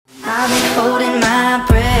I've been holding my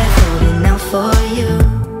breath, holding out for you.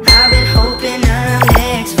 I've been hoping I'm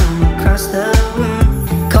next from across the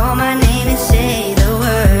room. Call my name and say the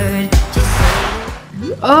word. Just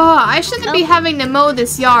say it. Oh, I shouldn't be having to mow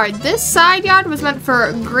this yard. This side yard was meant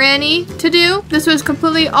for Granny to do. This was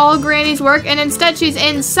completely all Granny's work, and instead she's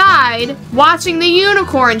inside watching the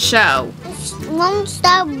unicorn show. Won't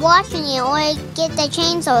stop watching it or get the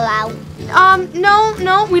chainsaw out.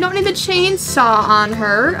 No, we don't need the chainsaw on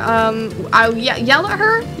her. I'll yell at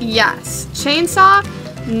her? Yes. Chainsaw?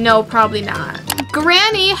 No, probably not.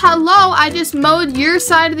 Granny, hello, I just mowed your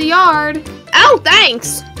side of the yard. Oh,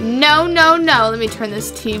 thanks. No. Let me turn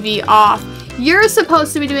this TV off. You're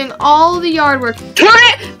supposed to be doing all the yard work. Turn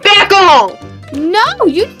it back on. No,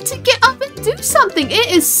 you need to get up and do something.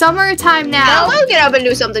 It is summertime now. I will get up and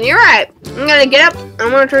do something. You're right. I'm gonna get up. I'm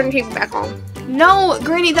gonna turn the TV back on. No,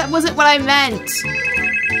 Granny, that wasn't what I meant.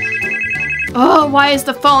 Oh, why is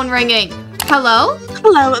the phone ringing? Hello?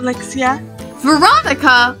 Hello, Elyxia.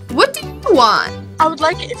 Veronica, what do you want? I would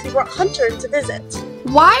like it if you brought Hunter to visit.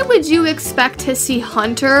 Why would you expect to see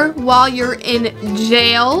Hunter while you're in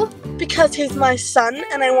jail? Because he's my son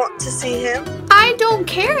and I want to see him. I don't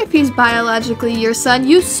care if he's biologically your son.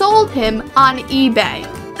 You sold him on eBay.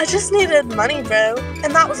 I just needed money, bro,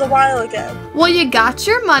 and that was a while ago. Well, you got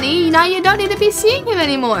your money. Now you don't need to be seeing him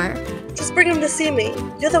anymore. Just bring him to see me.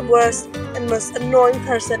 You're the worst and most annoying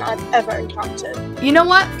person I've ever encountered. You know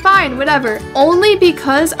what? Fine, whatever. Only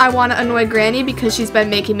because I want to annoy Granny because she's been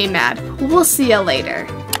making me mad. We'll see you later.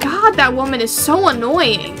 God, that woman is so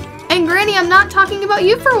annoying. And Granny, I'm not talking about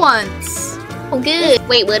you for once. Oh, good.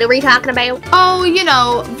 Wait, what are we talking about? Oh, you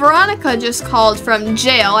know, Veronica just called from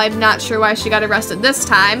jail. I'm not sure why she got arrested this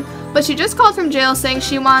time, but she just called from jail saying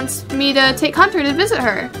she wants me to take Hunter to visit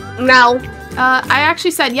her. No. I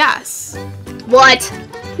actually said yes. What?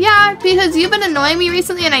 Yeah, because you've been annoying me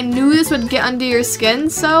recently and I knew this would get under your skin,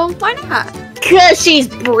 so why not? 'Cause she's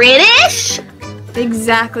British?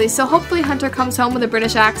 Exactly, so hopefully Hunter comes home with a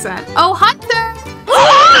British accent. Oh, Hunter!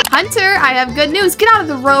 Hunter, I have good news. Get out of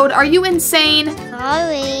the road. Are you insane?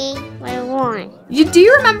 Sorry. What do you want? Do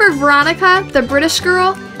you remember Veronica, the British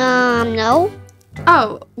girl? No.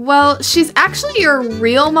 Oh, well, she's actually your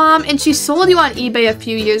real mom, and she sold you on eBay a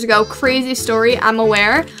few years ago. Crazy story, I'm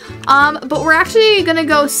aware. But we're actually gonna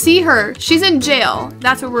go see her. She's in jail.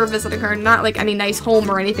 That's where we're visiting her, not like any nice home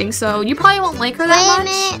or anything, so you probably won't like her that much.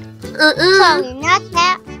 Wait a minute. Sorry, not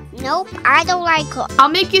that. Nope, I don't like her. I'll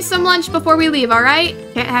make you some lunch before we leave, alright?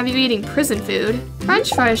 Can't have you eating prison food.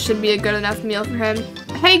 French fries should be a good enough meal for him.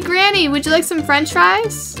 Hey, Granny, would you like some French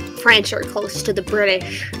fries? French are close to the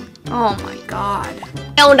British. Oh my god.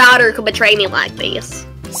 No daughter could betray me like this.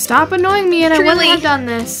 Stop annoying me and I wouldn't have done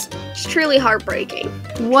this. It's truly heartbreaking.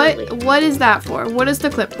 What is that for? What is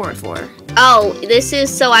the clipboard for? Oh, this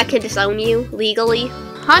is so I can disown you legally.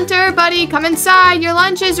 Hunter, buddy, come inside. Your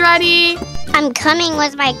lunch is ready. I'm coming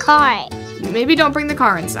with my car. Maybe don't bring the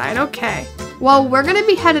car inside. Okay. Well, we're gonna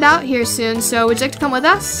be headed out here soon, so would you like to come with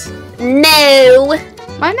us? No.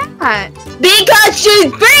 Why not? Because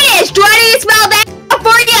she's British! Do I need to spell that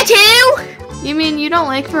for you too? You mean you don't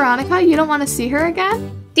like Veronica? You don't want to see her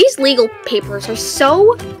again? These legal papers are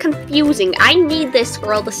so confusing. I need this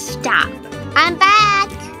girl to stop. I'm back.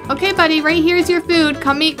 Okay, buddy, right here's your food.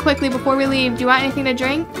 Come eat quickly before we leave. Do you want anything to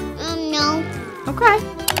drink? No. Okay.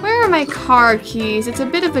 Where are my car keys? It's a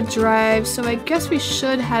bit of a drive, so I guess we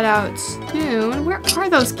should head out soon. Where are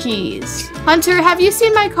those keys? Hunter, have you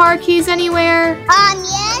seen my car keys anywhere?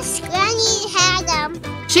 Yes, Granny had them.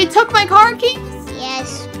 She took my car keys?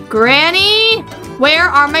 Yes. Granny, where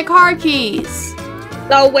are my car keys?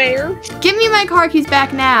 Nowhere. Give me my car keys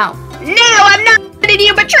back now. No, I'm not letting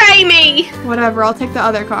you betray me. Whatever, I'll take the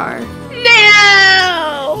other car.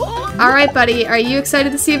 No. All right, buddy, are you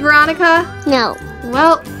excited to see Veronica? No.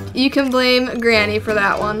 Well, you can blame Granny for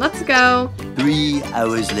that one. Let's go. 3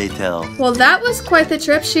 hours later. Well, that was quite the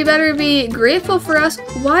trip. She better be grateful for us.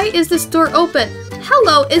 Why is this door open?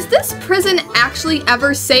 Hello, is this prison actually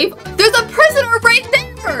ever safe? There's a prisoner right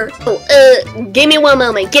there! Oh, give me one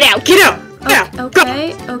moment. Get out, get out! Get out.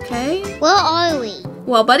 Okay. Where are we?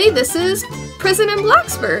 Well, buddy, this is prison in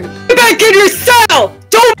Bloxburg. Get back in your cell!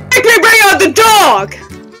 Don't make me bring out the dog!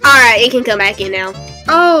 Alright, you can come back in now.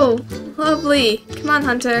 Oh, lovely. Come on,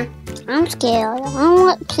 Hunter. I'm scared. I don't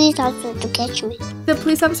want police officer to catch me. The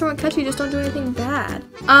police officer won't catch you, just don't do anything bad.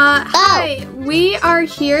 Hi. We are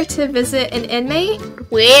here to visit an inmate.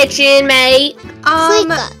 Which inmate?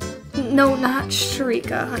 Shrika. No, not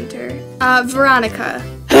Shrika, Hunter. Veronica.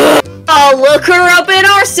 Oh, look her up in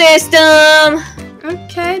our system.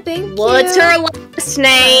 Okay, thank you. What's her last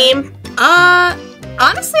name?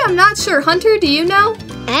 Honestly, I'm not sure. Hunter, do you know?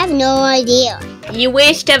 I have no idea. You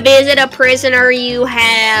wish to visit a prisoner, you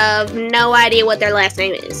have no idea what their last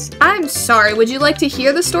name is. I'm sorry. Would you like to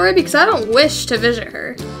hear the story? Because I don't wish to visit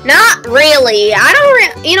her. Not really. I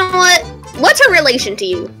don't you know what? What's her relation to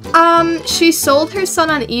you? She sold her son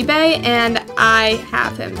on eBay, and I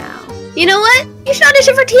have him now. You know what? You should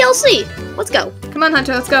audition for TLC. Let's go. Come on,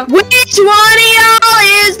 Hunter, let's go. Which one of y'all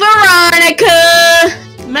is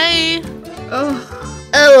Veronica? Me. Oh,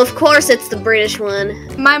 Oh, of course it's the British one.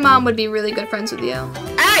 my mom would be really good friends with you.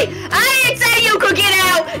 Hey, I didn't say you could get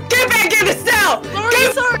out! Get back in the cell!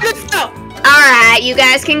 Get back in the cell! Alright, you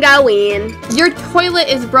guys can go in. Your toilet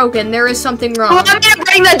is broken. There is something Well, wrong. I'm gonna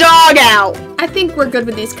bring the dog out. I think we're good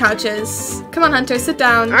with these couches. Come on, Hunter, sit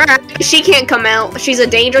down. Alright, she can't come out. She's a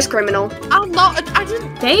dangerous criminal. I'm not. I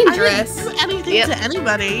didn't Dangerous. do anything Yep. to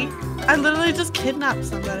anybody. I literally just kidnapped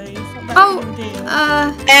somebody. It's not that Oh, big of a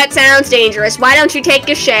deal. That sounds dangerous. Why don't you take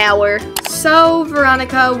a shower? So,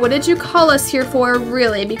 Veronica, what did you call us here for,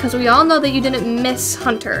 really? Because we all know that you didn't miss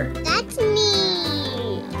Hunter. That's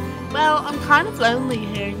me. Well, I'm kind of lonely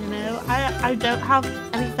here, you know. I don't have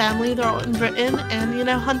any family. They're all in Britain, and you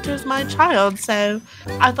know, Hunter's my child, so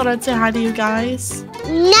I thought I'd say hi to you guys.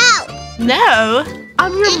 No. No,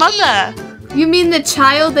 I'm your mother. You mean the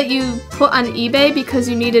child that you put on eBay because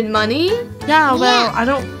you needed money? Yeah, well, Yeah. I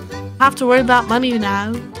don't have to worry about money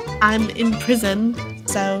now. I'm in prison,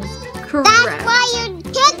 so Correct. That's why you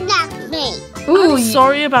kidnapped me. Ooh, I'm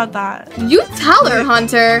sorry about that. you tell her,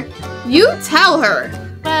 Hunter. You tell her.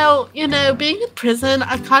 Well, you know, being in prison,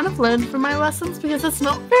 I kind of learned from my lessons because it's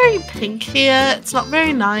not very pink here. It's not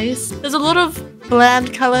very nice. There's a lot of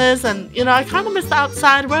bland colors, and you know, I kind of miss the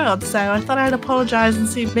outside world, so I thought I'd apologize and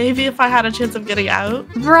see maybe if I had a chance of getting out.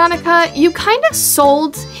 Veronica, you kind of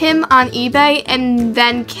sold him on eBay and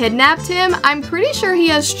then kidnapped him. I'm pretty sure he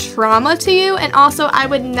has trauma to you, and also I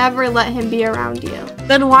would never let him be around you.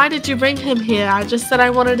 Then why did you bring him here? I just said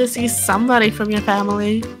I wanted to see somebody from your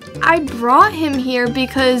family. I brought him here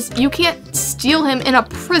because you can't steal him in a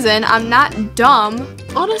prison. I'm not dumb.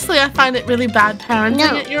 Honestly, I find it really bad parenting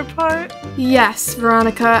No. at your part. Yes,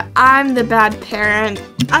 Veronica, I'm the bad parent.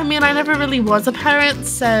 I mean, I never really was a parent,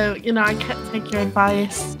 so, you know, I can't take your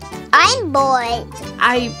advice. I'm bored.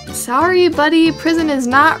 I'm sorry, buddy. Prison is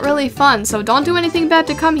not really fun, so don't do anything bad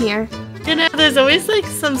to come here. You know, there's always, like,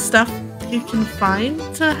 some stuff you can find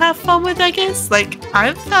to have fun with, I guess. Like,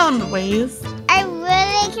 I've found ways. I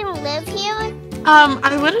really can live here.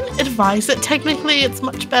 I wouldn't advise it. Technically, it's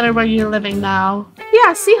much better where you're living now.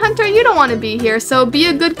 Yeah, see, Hunter, you don't want to be here, so be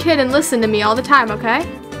a good kid and listen to me all the time, okay?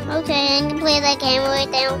 Okay, I can play that game right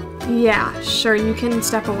now. Yeah, sure, you can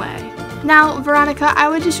step away. Now, Veronica, I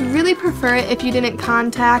would just really prefer it if you didn't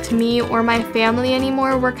contact me or my family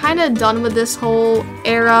anymore. We're kind of done with this whole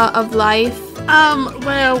era of life.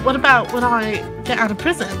 Well, what about when I get out of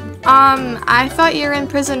prison? I thought you were in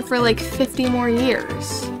prison for like 50 more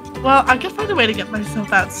years. Well, I could find a way to get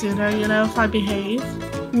myself out sooner, you know, if I behave.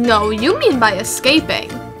 No, you mean by escaping.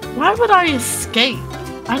 Why would I escape?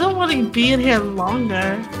 I don't want to be in here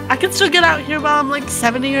longer. I can still get out here while I'm like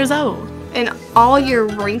 70 years old. And all your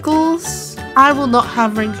wrinkles? I will not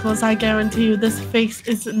have wrinkles, I guarantee you. This face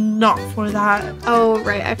is not for that. Oh,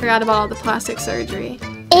 right, I forgot about all the plastic surgery.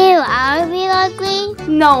 Ew, I'll be ugly.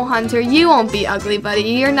 No, Hunter, you won't be ugly, buddy.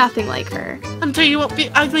 You're nothing like her. Until you won't be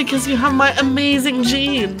ugly because you have my amazing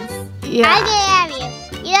genes. Yeah. I can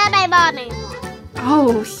have you. You're not my mom anymore.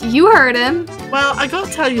 Oh, you heard him. Well, I gotta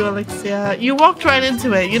tell you, Elyxia, you walked right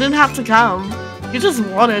into it. You didn't have to come. You just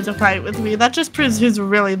wanted to fight with me. That just proves who's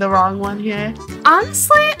really the wrong one here.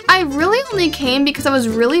 Honestly, I really only came because I was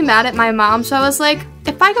really mad at my mom, so I was like,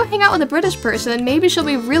 if I go hang out with a British person, maybe she'll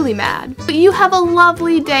be really mad. But you have a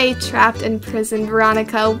lovely day trapped in prison,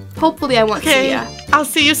 Veronica. Hopefully I won't see Okay, ya. I'll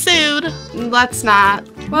see you soon. Let's not.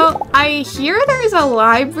 Well, I hear there's a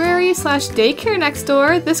library / daycare next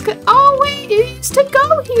door. This could- Oh wait, you used to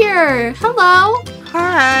go here. Hello.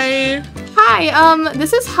 Hi. Hi,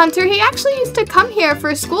 this is Hunter. He actually used to come here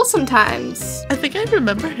for school sometimes. I think I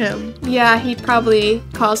remember him. Yeah, he probably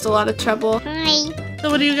caused a lot of trouble. Hi. So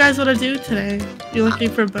what do you guys want to do today? You looking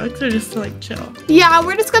for books or just to like chill? Yeah,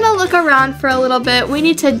 we're just gonna look around for a little bit. We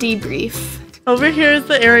need to debrief. Over here is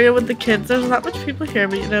the area with the kids. There's not much people here,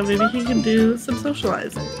 but you know, maybe he can do some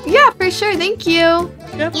socializing. Yeah, for sure. Thank you.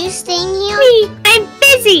 You staying here? Me, I'm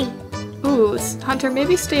busy. Ooh, Hunter,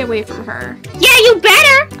 maybe stay away from her. Yeah, you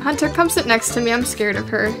better. Hunter, come sit next to me. I'm scared of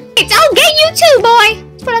her. It's I'll get you too, boy.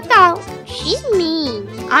 That's what I thought. She's mean.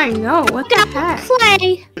 I know. What the heck?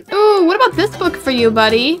 Play. Ooh, what about this book for you,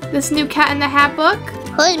 buddy? This new Cat in the Hat book?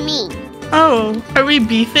 Who's mean? Oh, are we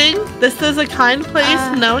beefing? This is a kind place,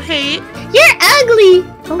 no hate. You're ugly.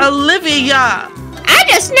 Olivia! I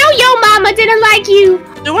just know your mama didn't like you.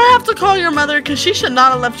 Do I have to call your mother? Because she should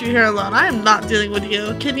not have left you here alone. I am not dealing with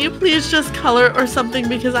you. Can you please just color or something?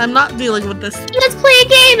 Because I'm not dealing with this. Let's play a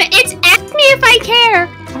game. It's ask me if I care.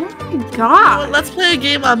 Oh my god. Well, let's play a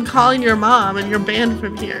game. I'm calling your mom and you're banned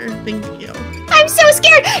from here. Thank you. I'm so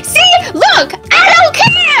scared. See? Look, I don't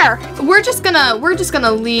care. We're just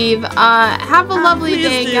gonna leave. Have a lovely please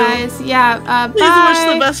day, do. guys. Yeah, Please bye.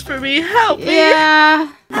 wish the best for me. Help me.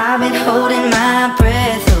 Yeah. I've been holding my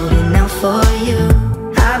breath, holding out for you.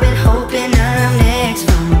 I've been hoping I'm next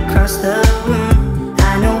from across the room.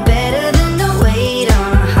 I know better than to wait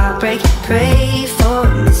on a heartbreak. Pray